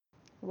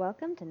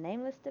Welcome to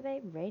Nameless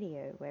Debate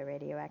Radio, where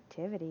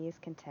radioactivity is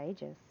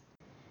contagious.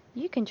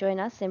 You can join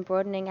us in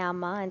broadening our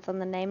minds on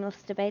the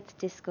Nameless Debates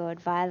Discord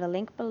via the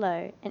link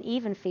below, and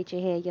even feature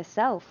here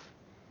yourself,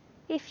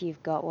 if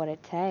you've got what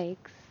it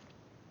takes.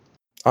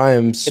 I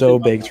am so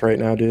baked right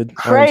now, dude.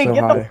 Craig, I'm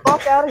so get high. the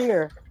fuck out of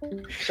here.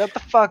 Shut the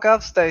fuck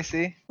up,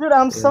 Stacy. Dude,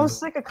 I'm so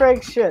sick of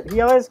Craig's shit. He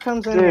always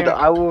comes in Dude, here.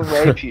 I will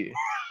rape you.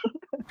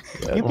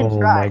 You can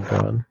try. Oh my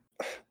god.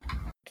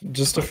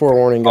 Just a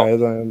forewarning,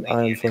 guys. I'm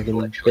fucking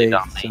baked.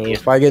 So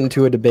if I get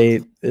into a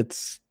debate,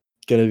 it's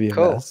gonna be a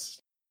Cool.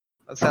 mess.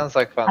 That sounds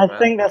like fun, I man.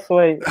 think that's the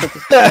way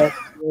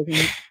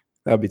it's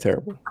That'd be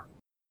terrible.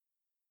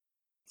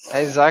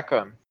 Hey,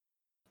 Zacron.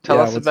 Tell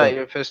Yeah, us what's about up?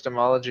 your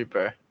epistemology,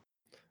 bro.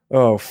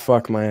 Oh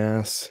fuck my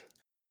ass.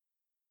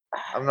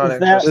 I'm not Is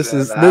that-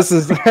 interested This in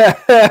is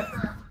that. this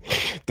is.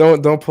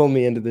 Don't pull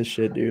me into this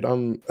shit, dude.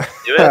 I'm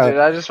Yeah, dude,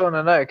 I just want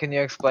to know. Can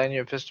you explain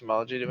your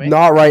epistemology to me?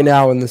 not right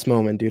now in this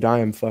moment, dude. I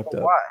am fucked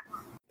up.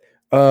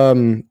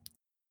 Why?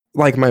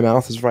 Like my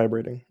mouth is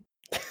vibrating.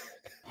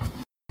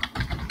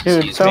 Dude,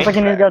 Excuse sounds me? like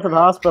you need to go to the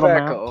hospital,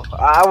 man. Freckle.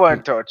 I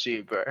won't touch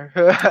you, bro.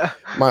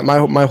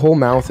 My whole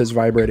mouth is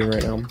vibrating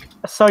right now.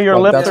 So your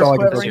Well, lips that's are all I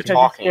can quivering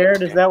tell because you. you're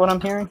scared? Is that what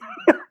I'm hearing?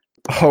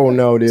 Oh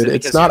no, dude. Is it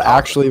It's because not you're talking?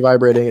 actually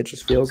vibrating. It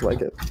just feels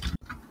like it.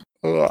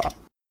 Ugh.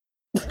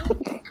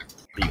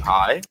 Are you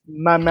high?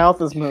 My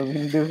mouth is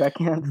moving, dude. I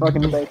can't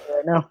fucking debate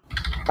right now.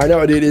 I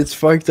know, dude. It's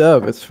fucked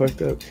up. It's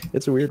fucked up.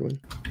 It's a weird one.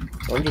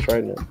 I'm just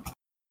writing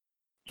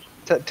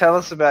it. Tell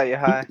us about your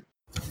high.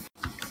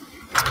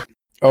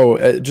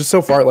 Oh, just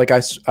so far, like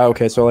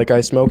okay, so like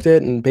I smoked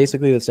it, and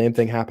basically the same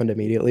thing happened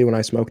immediately when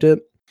I smoked it.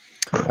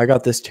 I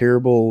got this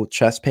terrible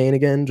chest pain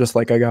again, just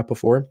like I got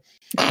before,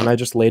 and I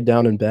just laid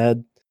down in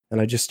bed and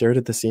I just stared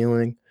at the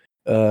ceiling,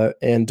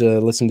 and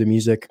listened to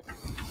music,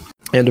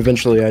 and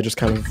eventually I just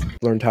kind of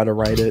learned how to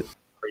write it.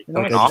 Are you You know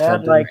coming what's off?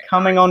 sad? Like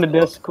coming on to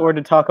Discord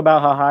to talk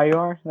about how high you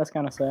are? That's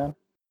kind of sad.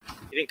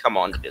 You didn't come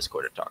on to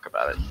Discord to talk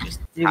about it. You just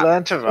You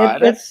learned to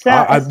write it? It's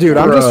sad. Dude,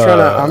 I'm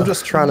Bruh.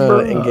 just trying to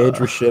engage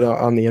with shit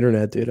on the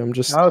internet, dude. I'm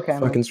just Okay,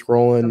 man. fucking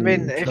scrolling. I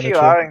mean, and if trying you to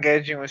are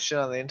engaging with shit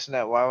on the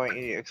internet, why won't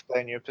you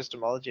explain your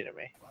epistemology to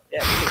me? Yeah,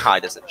 being high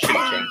shouldn't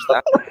change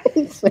that.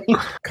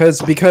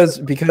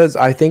 because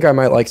I think I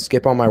might like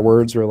skip on my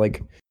words or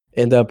like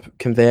end up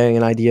conveying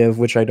an idea of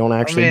which I don't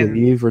actually mean,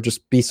 believe, or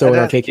just be so I don't- You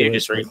inarticulate.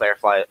 just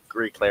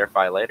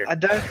re-clarify later. I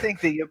don't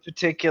think that you're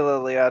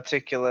particularly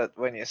articulate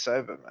when you're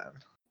sober, man.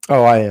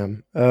 Oh, I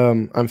am.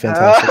 I'm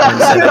fantastic.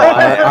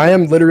 I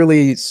am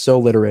literally so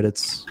literate.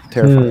 It's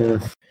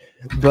terrifying.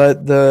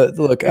 But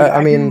look, I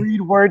can mean,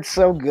 read words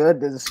so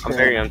good. This is I'm cool.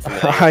 very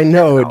unfamiliar. I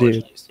know, with dude.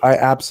 technologies. I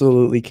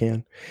absolutely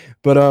can.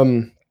 But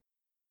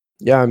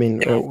yeah, I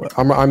mean,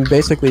 I'm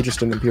basically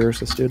just an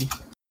empiricist, dude.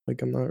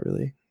 Like, I'm not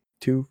really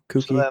too So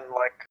kooky. then,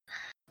 like,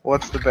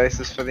 what's the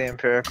basis for the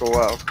empirical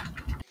world?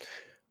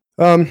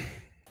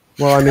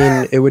 Well, I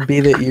mean, it would be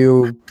that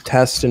you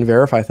test and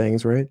verify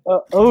things, right?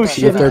 Oh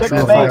shit! they're he took true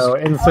the or bait. false.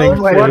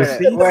 Wait a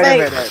minute. Wait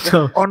a minute.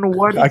 On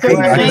what I couldn't-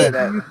 Wait a basis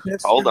minute. do you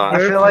test Hold and on. I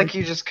feel verify? like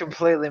you just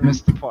completely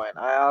missed the point.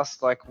 I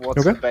asked, like,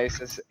 what's Okay. the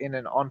basis in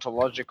an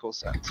ontological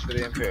sense for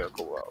the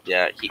empirical world?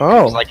 Yeah, he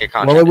Oh, was like a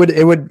well,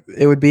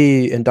 it would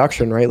be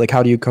induction, right? Like,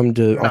 how do you come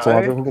to No.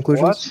 ontological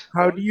conclusions?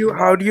 What?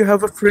 How do you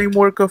have a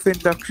framework of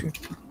induction?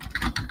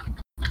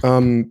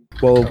 Well,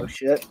 Oh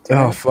shit!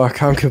 oh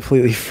fuck, I'm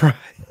completely fried.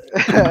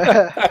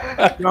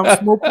 I'm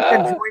smoking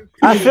a joint.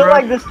 I feel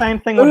like the same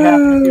thing would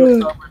happen if you were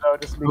sober, though.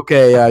 Just be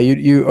Okay, yeah,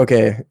 you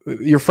okay.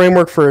 Your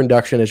framework for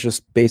induction is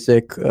just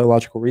basic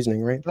logical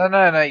reasoning, right?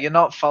 No, you're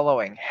not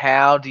following.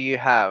 How do you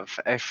have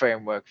a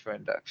framework for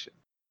induction?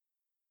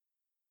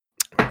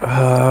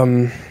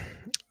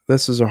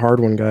 This is a hard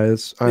one,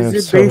 guys. I am Is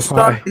it so based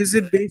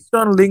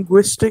high. on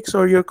linguistics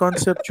or your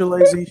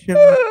conceptualization?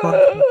 of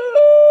concept?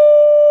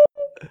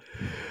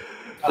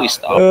 Please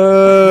stop.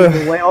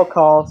 the whale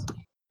calls.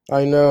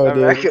 I know, I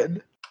dude.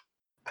 reckon.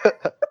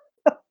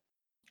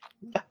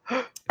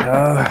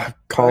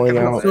 Calling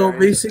Okay, out. So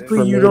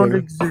basically, you don't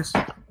exist.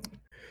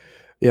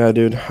 Yeah,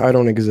 dude, I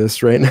don't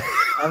exist right now.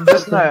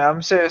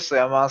 I'm seriously,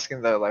 I'm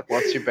asking though, like,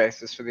 what's your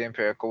basis for the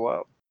empirical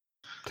world?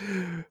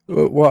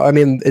 Well, I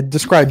mean,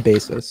 describe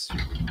basis.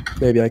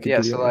 Maybe I could. Yeah,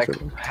 give you so an like,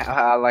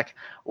 answer. like,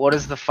 what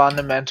is the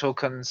fundamental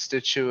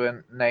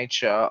constituent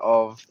nature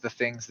of the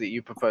things that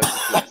you propose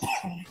to list?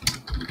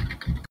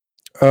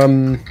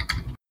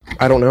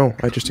 I don't know.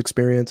 I just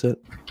experience it.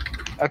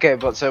 Okay,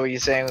 but so you're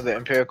saying the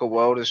empirical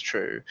world is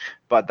true,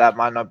 but that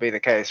might not be the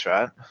case,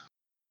 right?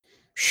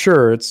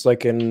 Sure, it's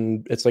like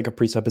a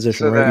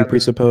presupposition, So right? You then-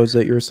 presuppose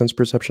that your sense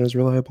perception is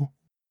reliable.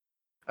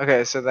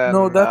 Okay, so then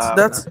No,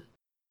 that's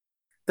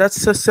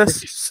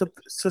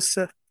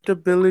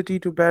susceptibility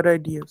to bad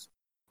ideas.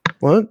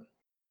 What?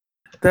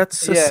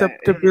 That's Yeah.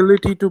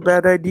 susceptibility to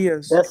bad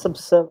ideas. That's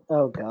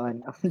oh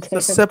god.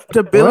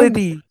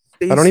 Susceptibility.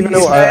 I don't even know.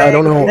 Stacey. I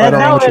don't know. I don't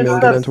know what you No, mean.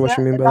 it's Get into what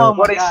you mean by oh that.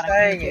 What my he's God, I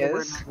can't saying say the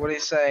word is, now. what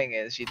he's saying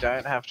is, you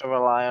don't have to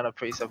rely on a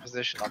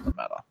presupposition on the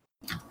matter.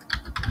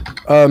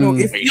 No,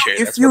 if Are you you sure if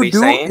that's you what he's do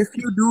saying? if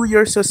you do,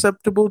 you're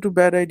susceptible to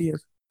bad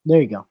ideas.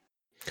 There you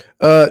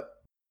go.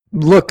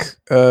 look,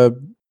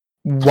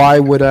 why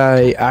would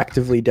I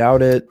actively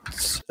doubt it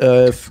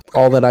if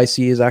all that I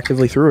see is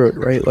actively through it,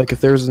 right? Like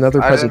if there's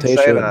another I didn't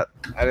presentation. say that.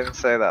 I didn't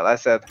say that. I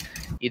said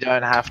you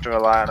don't have to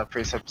rely on a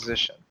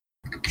presupposition.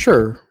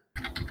 Sure.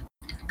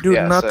 Dude,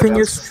 Yeah, so nothing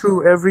that's- is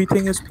true.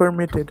 Everything is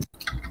permitted.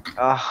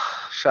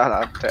 Oh, shut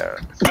up,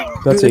 Terrence.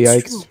 That's a Dude,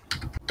 it's yikes.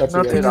 true. That's a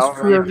Nothing yikes. Dude, is I'll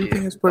true, read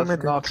everything you. is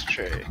permitted. That's not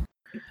true.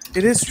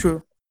 It is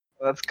true.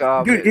 That's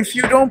garbage. Dude, if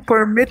you don't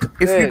permit,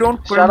 if you Dude,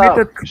 don't shut permit up.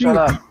 a truth, Shut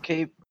up.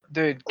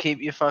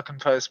 Keep your fucking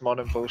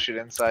postmodern bullshit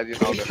inside your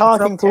noggin. it's not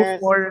Talking,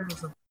 Terrence.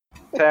 postmodernism.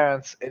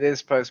 Terrence, it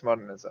is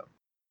postmodernism.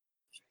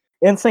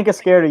 Instinct is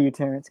scared of you,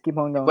 Terrence. Keep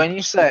on going. When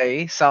you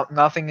say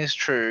nothing is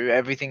true,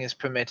 everything is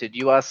permitted,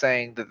 you are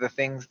saying that the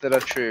things that are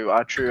true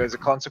as a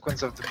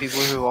consequence of the people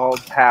who hold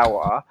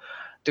power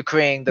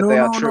decreeing that No, they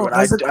are no, true. no. And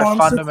As a I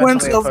consequence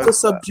fundamentally of the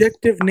oppose that.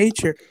 subjective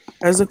nature.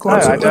 As a No, I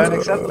consequence don't of the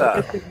accept that.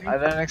 subjective I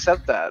nature. don't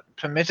accept that.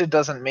 Permitted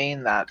doesn't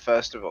mean that,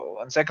 first of all.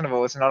 And second of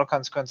all, it's not a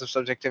consequence of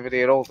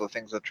subjectivity at all that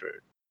things are true.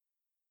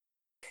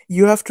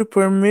 You have to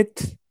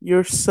permit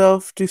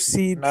yourself to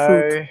see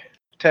truth. No,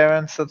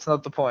 Terrence, that's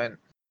not the point.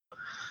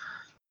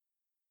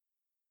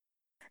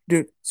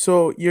 Dude,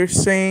 so you're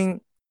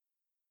saying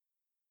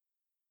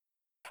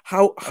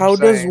how does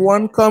saying-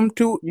 one come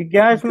to You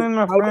guys made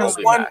my how does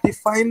friend. one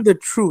define the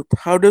truth?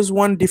 How does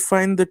one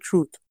define the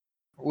truth?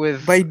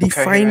 With By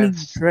defining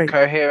coherence, it, right?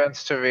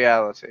 coherence to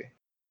reality.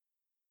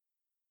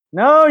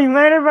 No, you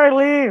made everybody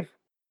leave.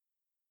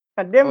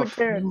 God damn it, Oof.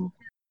 Terrence.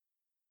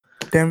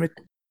 Damn it.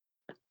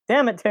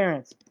 Damn it,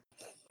 Terrence.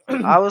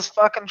 I was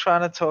fucking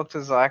trying to talk to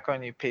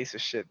Zycon, you piece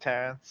of shit,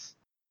 Terrence.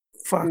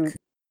 Fuck. Dude.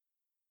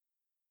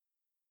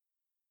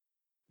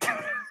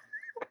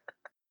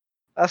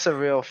 That's a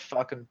real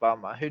fucking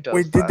bummer. Who does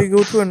Wait, that? did they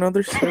go to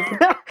another server?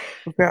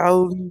 Okay,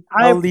 I'll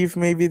I- leave.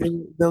 Maybe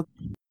they'll